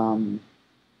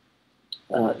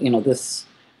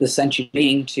 this sentient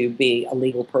being to be a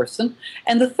legal person.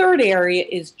 And the third area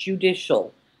is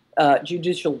judicial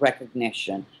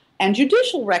recognition. And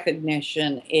judicial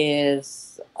recognition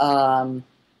is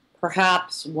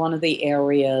perhaps one of the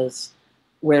areas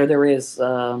where there is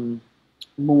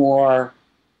more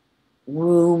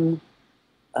room.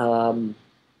 I'm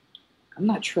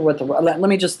not sure let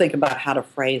me just think about how to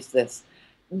phrase this.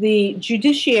 The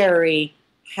judiciary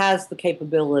has the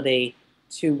capability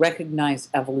to recognize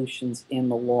evolutions in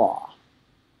the law.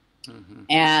 Mm-hmm.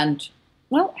 And,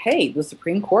 well, hey, the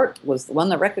Supreme Court was the one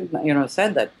that recognized,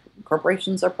 said that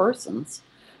corporations are persons.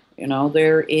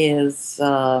 There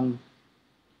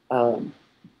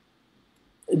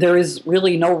is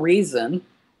really no reason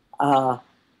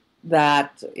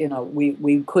that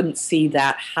we couldn't see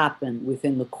that happen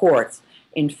within the courts.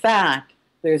 In fact,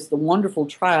 there's the wonderful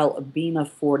trial of Bina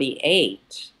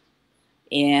 48.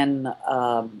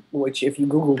 Which, if you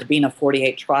Googled Bina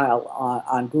 48 trial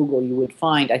on Google, you would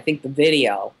find, I think, the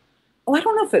video. Oh, I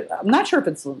don't know I'm not sure if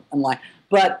it's online,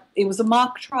 but it was a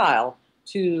mock trial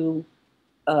to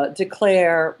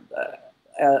declare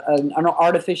an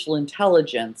artificial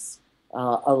intelligence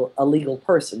a legal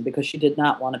person, because she did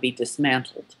not want to be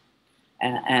dismantled.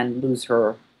 and lose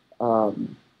her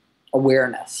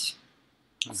awareness.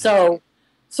 Mm-hmm.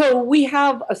 So we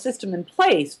have a system in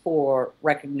place for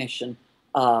recognition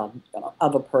of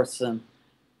a person,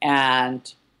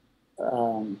 and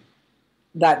it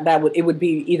would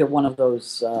be either one of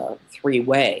those three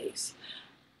ways.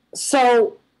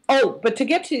 So, but to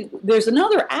get to, there's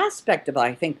another aspect of,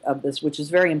 I think, of this which is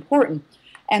very important,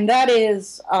 and that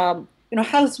is, how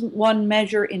does one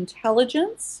measure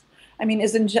intelligence? I mean,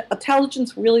 is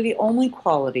intelligence really the only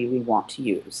quality we want to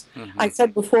use? Mm-hmm. I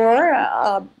said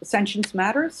before, sentience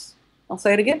matters. I'll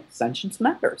say it again, sentience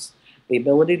matters. The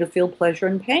ability to feel pleasure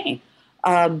and pain.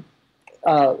 A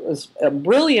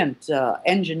brilliant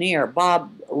engineer,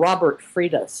 Robert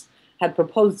Freitas, had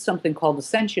proposed something called the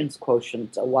sentience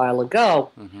quotient a while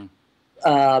ago, mm-hmm.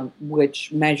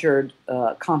 Which measured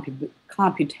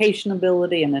computation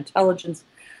ability and intelligence.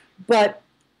 But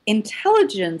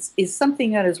intelligence is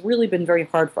something that has really been very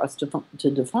hard for us to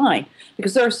define,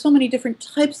 because there are so many different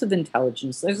types of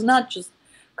intelligence. There's not just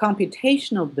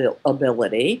computational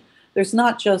ability. There's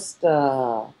not just,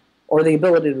 or the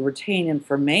ability to retain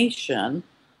information.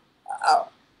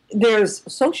 There's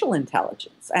social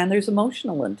intelligence, and there's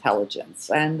emotional intelligence,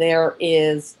 and there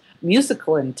is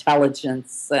musical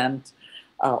intelligence, and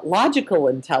logical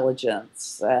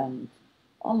intelligence, and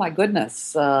oh my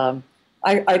goodness,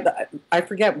 I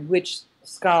forget which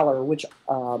scholar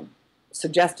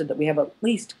suggested that we have at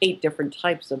least 8 different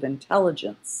types of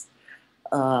intelligence,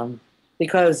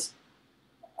 because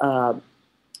a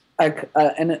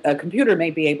computer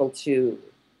may be able to,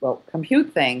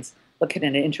 compute things, but can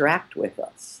it interact with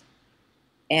us?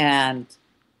 And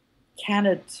can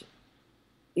it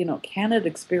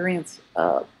experience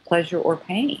pleasure or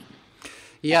pain?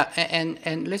 Yeah,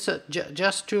 and Lisa,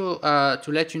 just to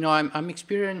let you know, I'm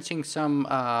experiencing some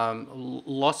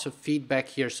loss of feedback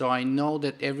here, so I know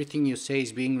that everything you say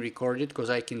is being recorded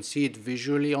because I can see it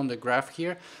visually on the graph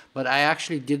here, but I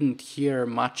actually didn't hear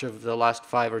much of the last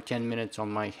 5 or 10 minutes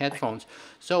on my headphones.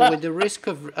 So with the risk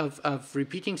of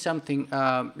repeating something,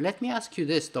 let me ask you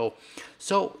this though.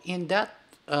 So in that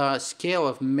scale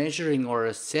of measuring or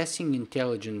assessing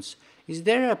intelligence, is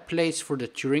there a place for the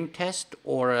Turing test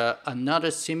or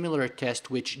another similar test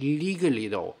which legally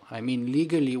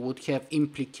would have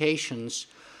implications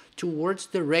towards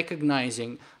the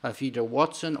recognizing of either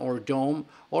Watson or Dome,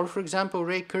 or for example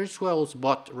Ray Kurzweil's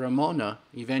bot Ramona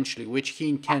eventually, which he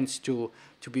intends to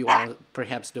be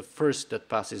perhaps the first that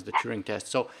passes the Turing test.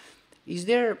 So is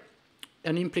there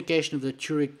an implication of the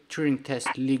Turing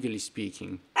test legally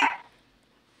speaking?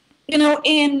 In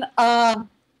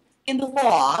the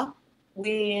law,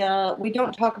 we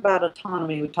don't talk about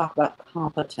autonomy, we talk about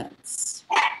competence.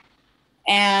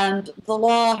 And the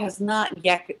law has not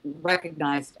yet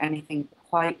recognized anything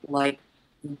quite like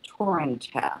the Turing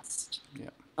test.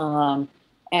 Yeah.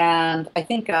 And I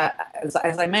think, as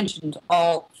I mentioned,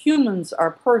 all humans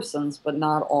are persons, but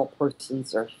not all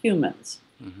persons are humans.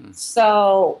 Mm-hmm.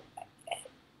 So,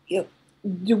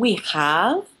 do we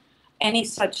have any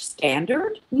such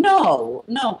standard? No.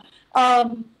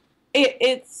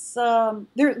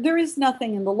 There is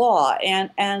nothing in the law,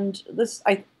 and this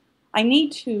I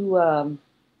need to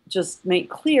just make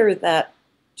clear that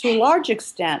to a large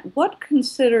extent,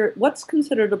 what's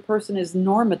considered a person is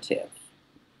normative,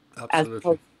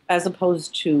 absolutely, as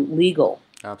opposed to legal.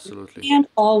 Absolutely, and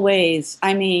always.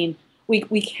 I mean,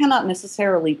 we cannot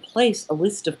necessarily place a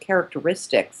list of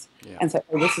characteristics and say,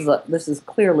 oh, this is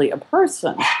clearly a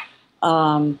person.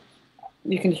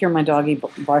 You can hear my doggy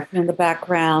barking in the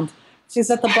background. She's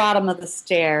at the bottom of the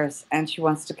stairs, and she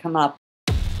wants to come up.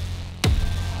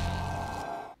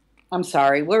 I'm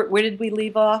sorry, where did we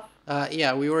leave off?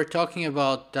 We were talking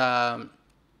about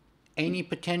any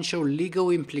potential legal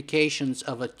implications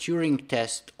of a Turing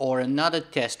test or another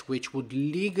test which would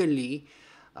legally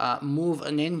move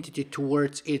an entity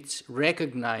towards its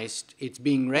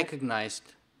being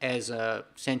recognized as a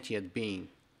sentient being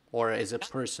or as a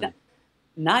person.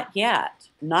 Not yet.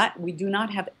 We do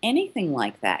not have anything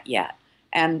like that yet,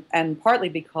 and partly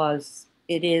because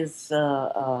it is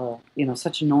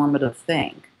such a normative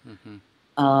thing.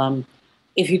 Mm-hmm.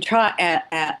 If you try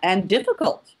and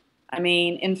difficult. I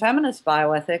mean, in feminist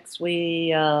bioethics,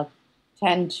 we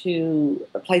tend to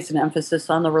place an emphasis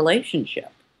on the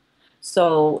relationship.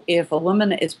 So, if a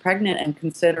woman is pregnant and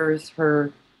considers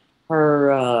her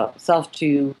self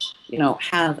to,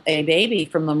 have a baby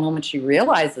from the moment she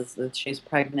realizes that she's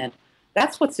pregnant,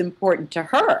 that's what's important to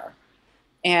her,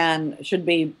 and should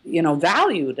be,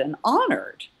 valued and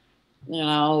honored.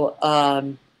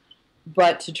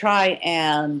 But to try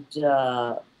and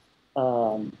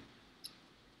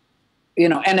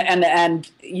and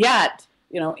yet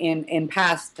in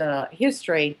past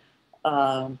history,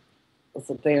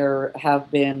 there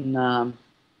have been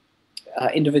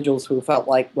individuals who felt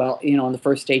like, well, in the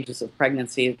first stages of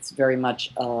pregnancy, it's very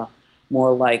much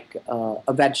more like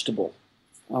a vegetable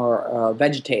or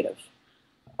vegetative.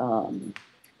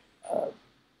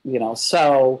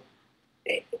 So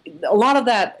a lot of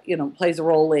that, plays a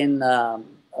role in,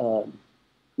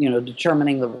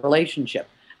 determining the relationship.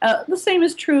 The same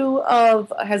is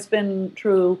has been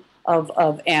true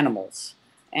of animals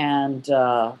and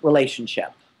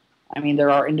relationship. I mean, there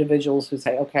are individuals who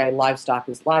say, okay, livestock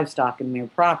is livestock and mere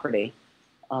property,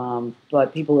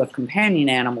 but people who have companion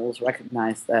animals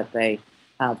recognize that they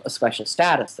have a special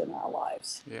status in our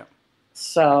lives. Yeah.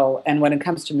 So, and when it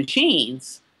comes to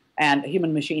machines and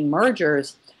human-machine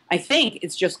mergers, I think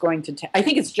it's just going to. I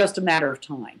think it's just a matter of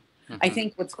time. Mm-hmm. I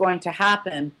think what's going to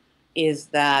happen is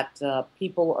that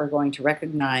people are going to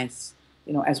recognize,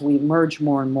 as we merge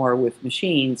more and more with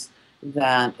machines,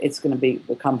 that it's going to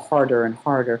become harder and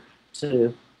harder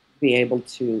to be able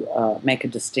to make a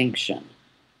distinction.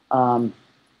 And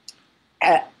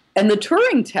the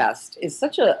Turing test is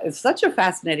such a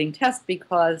fascinating test,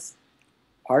 because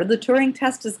part of the Turing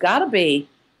test has got to be,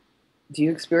 do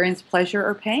you experience pleasure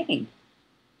or pain?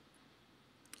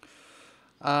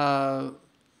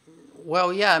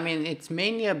 Well, yeah, I mean, it's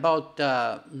mainly about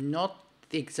not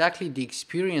exactly the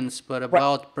experience, but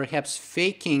about perhaps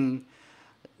faking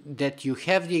that you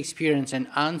have the experience and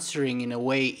answering in a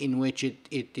way in which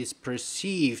it is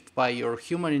perceived by your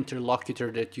human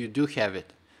interlocutor that you do have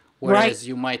it, whereas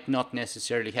you might not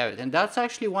necessarily have it. And that's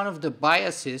actually one of the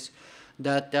biases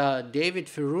that David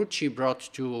Ferrucci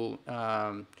brought to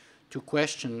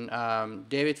question.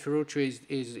 David Ferrucci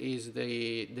is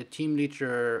the team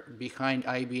leader behind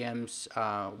IBM's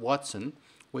Watson,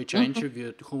 which I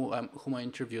interviewed, whom I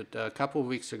interviewed a couple of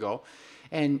weeks ago,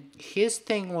 and his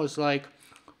thing was like,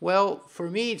 well, for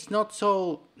me, it's not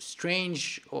so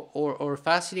strange or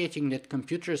fascinating that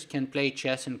computers can play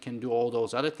chess and can do all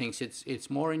those other things. It's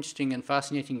more interesting and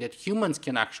fascinating that humans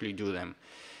can actually do them,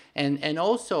 and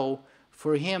also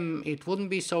for him, it wouldn't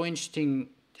be so interesting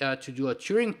to do a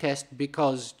Turing test,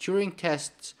 because Turing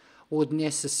tests would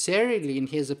necessarily, in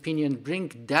his opinion, bring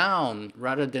down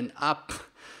rather than up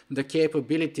the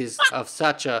capabilities of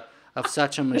such a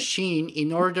machine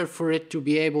in order for it to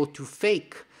be able to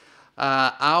fake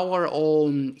our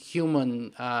own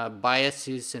human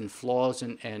biases and flaws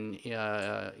and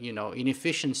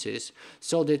inefficiencies,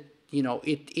 so that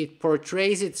it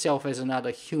portrays itself as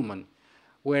another human,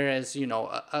 whereas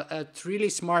a really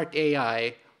smart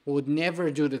AI would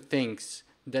never do the things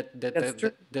that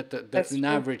an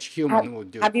average human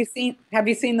would do. Have you seen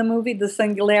the movie The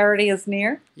Singularity is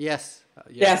Near? Yes.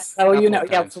 Yes. Oh,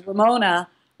 So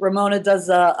Ramona does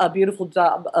a beautiful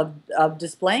job of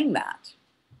displaying that.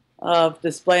 Of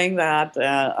passing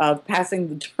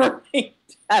the Turing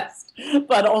test,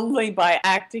 but only by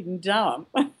acting dumb.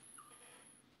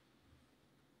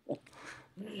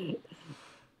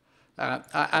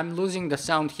 I'm losing the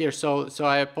sound here, so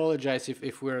I apologize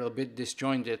if we're a bit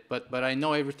disjointed, but I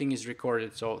know everything is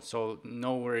recorded, so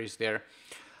no worries there.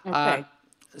 Okay.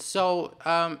 So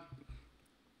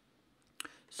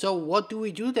what do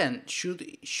we do then?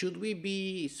 Should we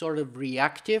be sort of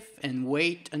reactive and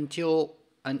wait until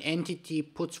an entity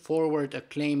puts forward a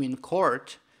claim in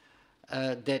court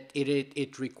that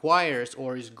it requires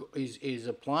or is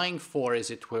applying for,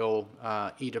 as it will,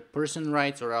 either person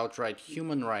rights or outright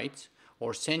human rights,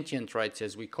 or sentient rights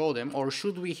as we call them? Or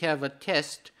should we have a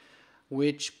test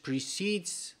which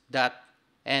precedes that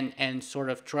and sort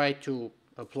of try to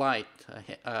apply it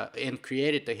and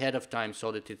create it ahead of time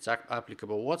so that it's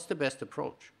applicable? What's the best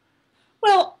approach?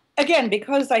 Well, again,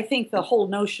 because I think the whole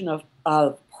notion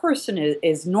of person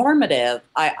is normative,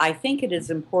 I think it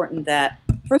is important that,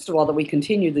 first of all, that we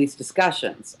continue these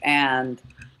discussions, and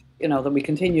that we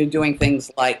continue doing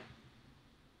things like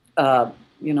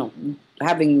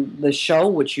having the show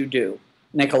which you do,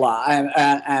 Nicola,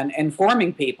 and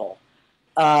informing people,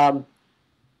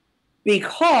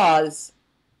 because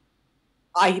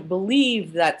I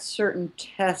believe that certain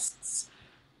tests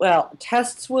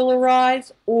will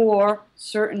arise, or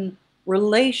certain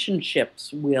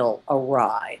relationships will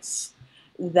arise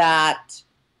that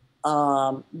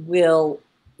will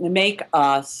make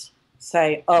us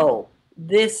say, oh,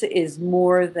 this is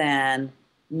more than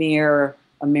a mere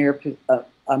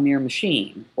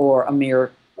machine or a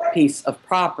mere piece of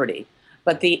property.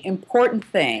 But the important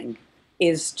thing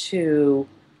is to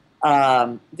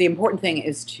have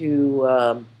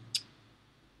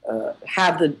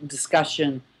the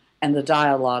discussion and the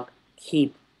dialogue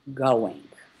keep going.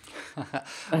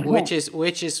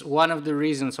 which is one of the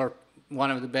reasons, or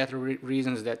one of the better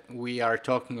reasons that we are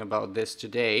talking about this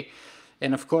today.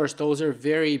 And of course, those are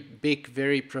very big,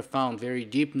 very profound, very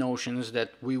deep notions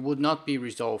that we would not be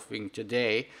resolving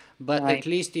today. But Right. at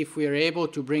least if we are able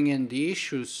to bring in the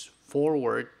issues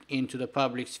forward into the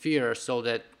public sphere so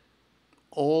that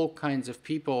all kinds of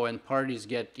people and parties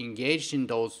get engaged in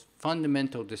those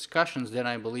fundamental discussions, then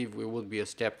I believe we would be a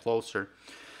step closer.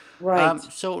 Right.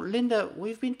 So, Linda,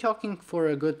 we've been talking for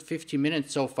a good 50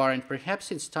 minutes so far, and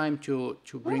perhaps it's time to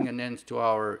bring an end to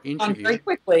our On interview. very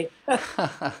quickly.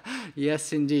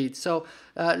 Yes, indeed. So,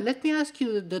 let me ask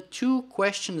you the two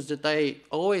questions that I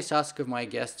always ask of my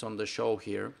guests on the show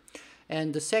here.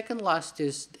 And the second last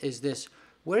is this: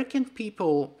 where can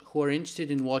people who are interested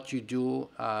in what you do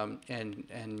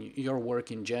and your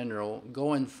work in general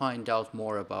go and find out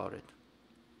more about it?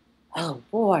 Oh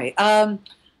boy.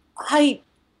 I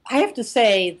I have to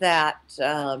say that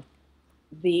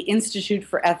the Institute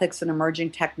for Ethics and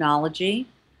Emerging Technology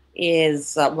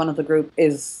is one of the group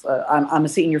is I'm a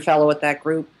senior fellow at that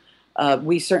group.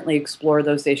 We certainly explore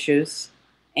those issues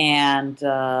and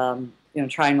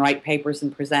try and write papers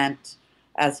and present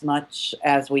as much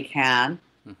as we can.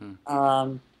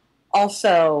 Mm-hmm.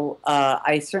 Also,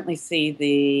 I certainly see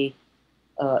the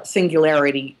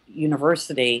Singularity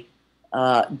University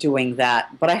doing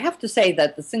that. But I have to say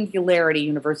that the Singularity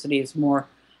University is more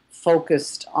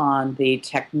focused on the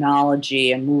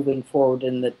technology and moving forward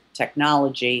in the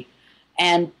technology,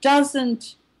 and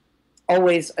doesn't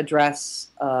always address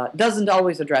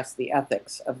the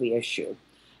ethics of the issue.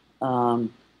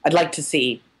 I'd like to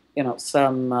see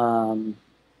some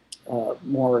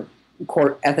more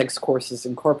ethics courses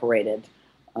incorporated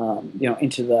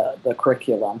into the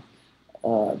curriculum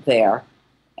there.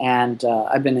 And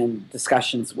I've been in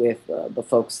discussions with the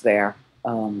folks there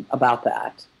about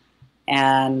that.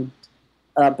 And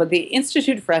but the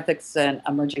Institute for Ethics and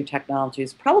Emerging Technology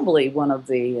is probably one of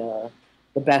the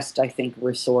best, I think,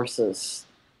 resources.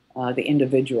 The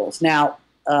individuals. Now,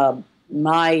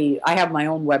 I have my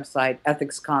own website,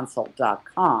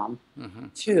 ethicsconsult.com, Mm-hmm.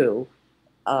 too.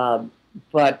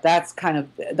 But that's kind of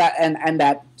that, and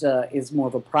that is more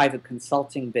of a private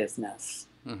consulting business.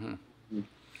 Mm-hmm.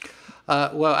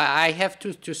 Well, I have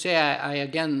to say I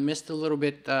again missed a little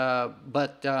bit,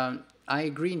 but I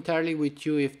agree entirely with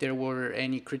you if there were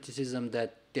any criticism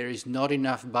that there is not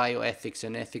enough bioethics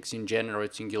and ethics in general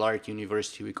at Singularity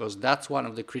University, because that's one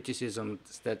of the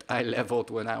criticisms that I leveled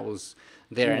when I was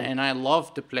there. Yeah. And I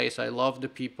love the place, I love the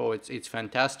people, it's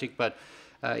fantastic, but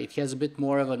it has a bit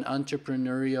more of an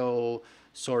entrepreneurial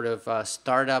sort of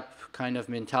startup kind of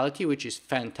mentality, which is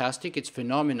fantastic. It's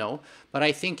phenomenal. But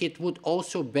I think it would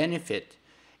also benefit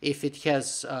if it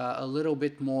has a little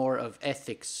bit more of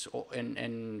ethics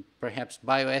and perhaps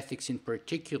bioethics in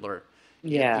particular,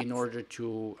 Yes. in order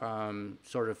to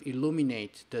sort of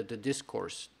illuminate the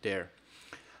discourse there.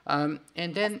 And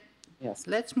then Yes.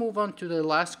 let's move on to the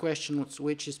last question,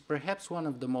 which is perhaps one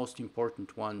of the most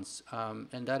important ones,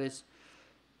 and that is,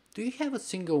 do you have a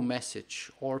single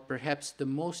message or perhaps the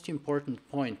most important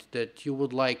point that you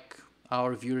would like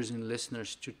our viewers and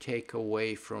listeners to take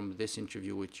away from this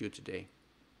interview with you today?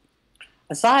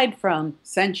 Aside from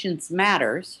sentience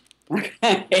matters,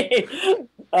 okay,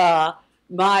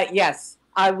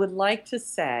 I would like to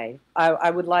say I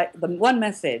would like the one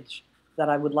message that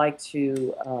I would like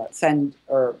to send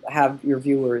or have your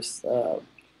viewers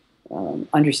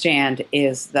understand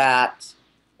is that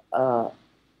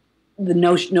the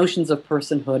notions of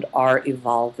personhood are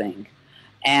evolving,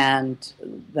 and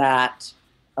that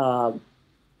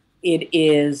it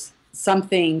is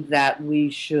something that we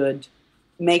should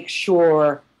make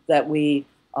sure that we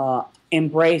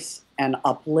embrace and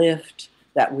uplift,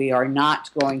 that we are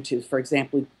not going to, for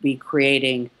example, be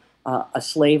creating a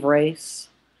slave race,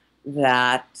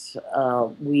 that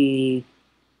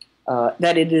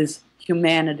that it is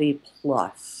humanity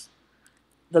plus.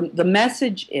 The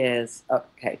message is,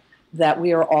 okay, that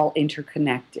we are all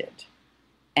interconnected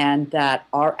and that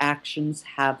our actions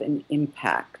have an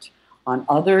impact on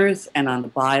others and on the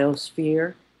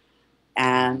biosphere,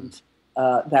 and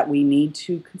that we need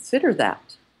to consider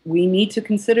that. We need to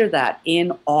consider that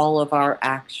in all of our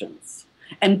actions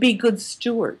and be good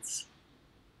stewards.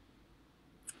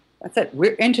 That's it.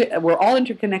 We're all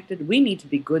interconnected. We need to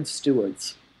be good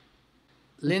stewards.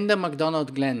 Linda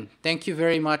MacDonald Glenn, thank you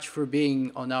very much for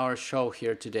being on our show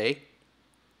here today.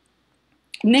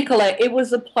 Nicola, it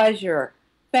was a pleasure.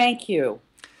 Thank you.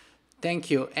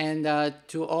 Thank you. And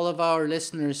to all of our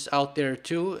listeners out there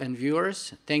too, and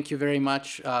viewers, thank you very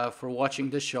much for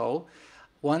watching the show.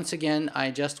 Once again,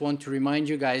 I just want to remind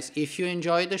you guys, if you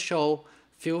enjoyed the show,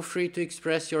 feel free to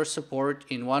express your support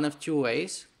in one of two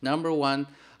ways. Number one,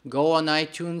 go on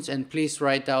iTunes and please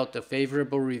write out a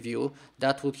favorable review.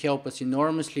 That would help us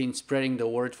enormously in spreading the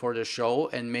word for the show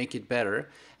and make it better.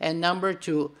 And number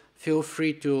two, feel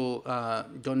free to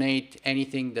donate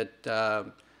anything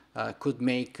that could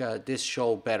make this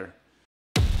show better.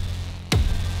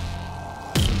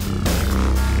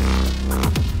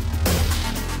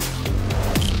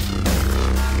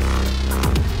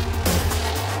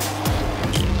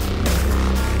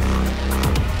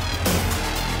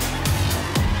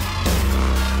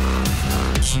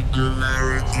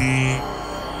 Singularity.